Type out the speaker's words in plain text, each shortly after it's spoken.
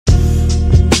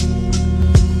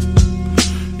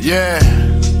Yeah,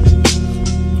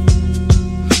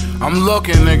 I'm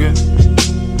looking, nigga.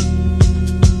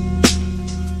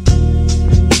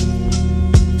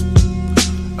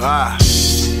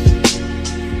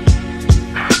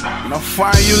 When I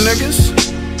find you niggas,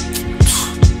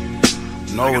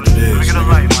 know what it is. Nigga the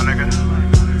light, my nigga.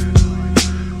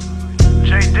 J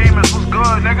Demons, what's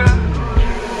good, nigga?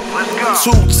 Let's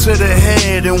go. Two to the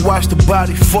head and watch the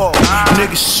body fall.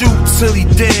 Nigga shoot till he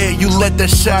dead, you let that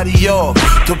shotty off.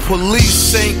 The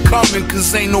police ain't coming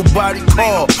cause ain't nobody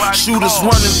called. Shooters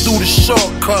running through the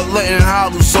shortcut, letting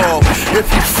hollers off.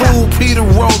 If you fool Peter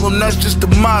Roll'em, that's just the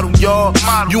model, y'all.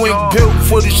 You ain't built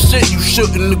for this shit, you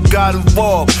shouldn't have got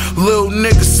involved. Little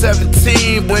nigga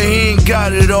 17, but he ain't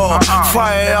got it all.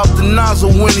 Fire out the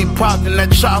nozzle when he poppin'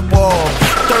 that chop off.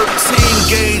 13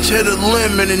 gauge, hit a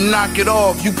limit and knock it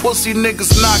off. You pussy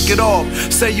niggas knock it off.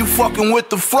 Say you fucking with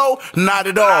the flow? Not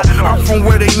at all. I'm from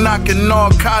where they knockin'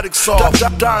 narcotics off.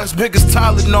 Dying's big as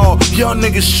Tylenol. Young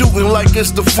niggas shooting like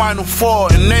it's the Final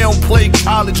Four, and they don't play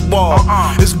college ball.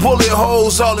 It's bullet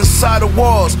holes all inside the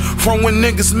walls from when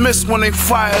niggas miss when they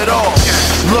fire it off.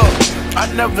 Look,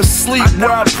 I never sleep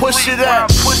where I push it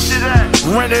at.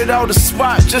 Rented out a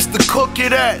spot just to cook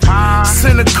it at.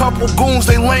 Send a couple goons,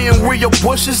 they layin' where your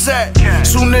bush is at.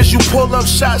 Soon as you pull up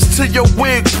shots to your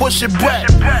wig, push it back.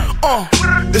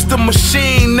 It's the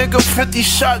machine, nigga. 50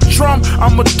 shot drum,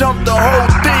 I'ma dump the whole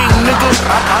thing, nigga.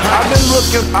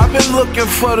 I've been looking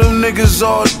for them niggas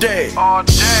all day.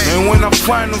 And when I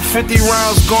find them, 50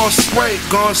 rounds gon' spray,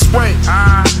 gon' spray.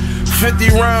 50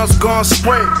 rounds gon'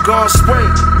 spray, gon' spray.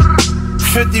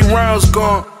 50 rounds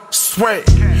gon' spray.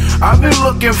 I've been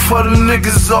looking for them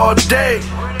niggas all day.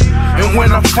 And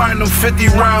when I find them, 50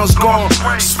 rounds gon'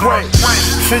 spray.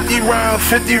 50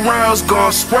 rounds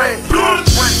gon' spray.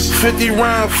 50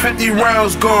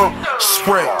 rounds gon'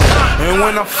 spray. And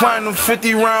when I find them,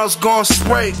 50 rounds gon'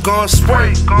 spray, gon'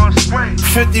 spray.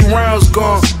 50 rounds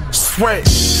gon' spray.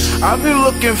 I've been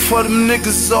looking for them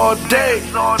niggas all day.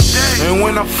 And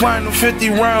when I find them, 50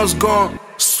 rounds gon'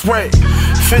 spray.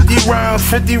 50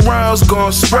 rounds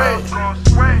gon' spray.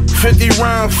 50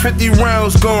 rounds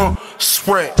gon'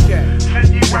 spray.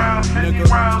 50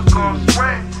 rounds gon'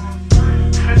 spray.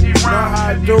 50 Know how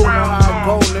I do, know how I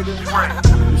go, nigga.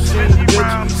 You seen the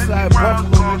bitch inside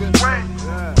Buffalo, nigga.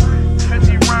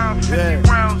 Yeah.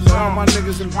 All my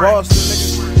niggas in Boston,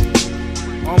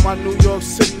 nigga. All my New York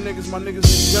City niggas, my niggas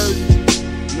in Jersey.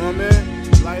 You know what I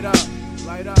mean? Light up,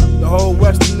 light up. The whole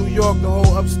western New York, the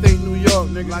whole upstate New York,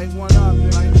 nigga. Light one up,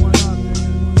 nigga. Light one up, nigga.